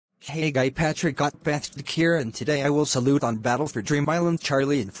Hey guy, Patrick got back here, and today I will salute on Battle for Dream Island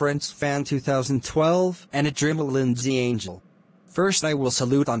Charley and Friends Fan 2012 and Adrimal Lindsay Angel. First I will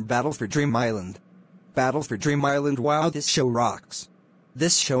salute on Battle for Dream Island. Battle for Dream Island, wow, this show rocks.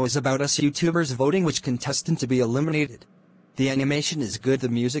 This show is about us YouTubers voting which contestant to be eliminated. The animation is good, the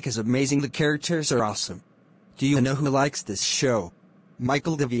music is amazing, the characters are awesome. Do you know who likes this show?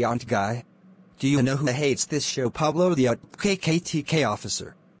 Michael the Viant guy. Do you know who hates this show? Pablo the KKTK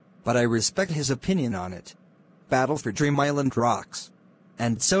officer. But I respect his opinion on it. Battle for Dream Island rocks.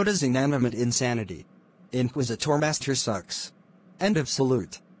 And so does Inanimate Insanity. Inquisitor Master sucks. End of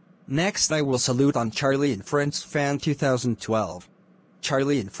salute. Next I will salute on Charley and Friends Fan 2012.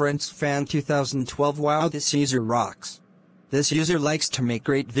 Charley and Friends Fan 2012, wow, this user rocks. This user likes to make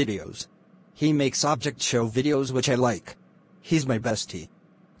great videos. He makes object show videos which I like. He's my bestie.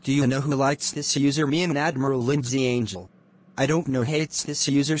 Do you know who likes this user? Me and Admiral Lindsay Angel. I don't know hates this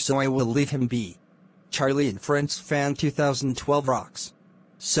user, so I will leave him be. Charley and Friends Fan 2012 rocks.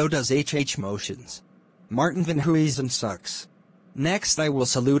 So does HH Motions. Martin Van Huysen sucks. Next I will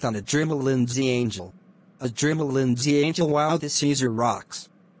salute on Adrimal Lindsay Angel. Adrimal Lindsay Angel, wow, this user rocks.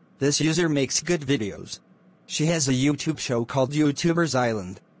 This user makes good videos. She has a YouTube show called YouTubers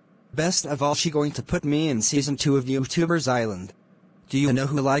Island. Best of all, she going to put me in season 2 of YouTubers Island. Do you know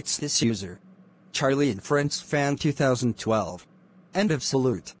who likes this user? Charley and Friends Fan 2012. End of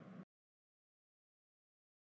salute.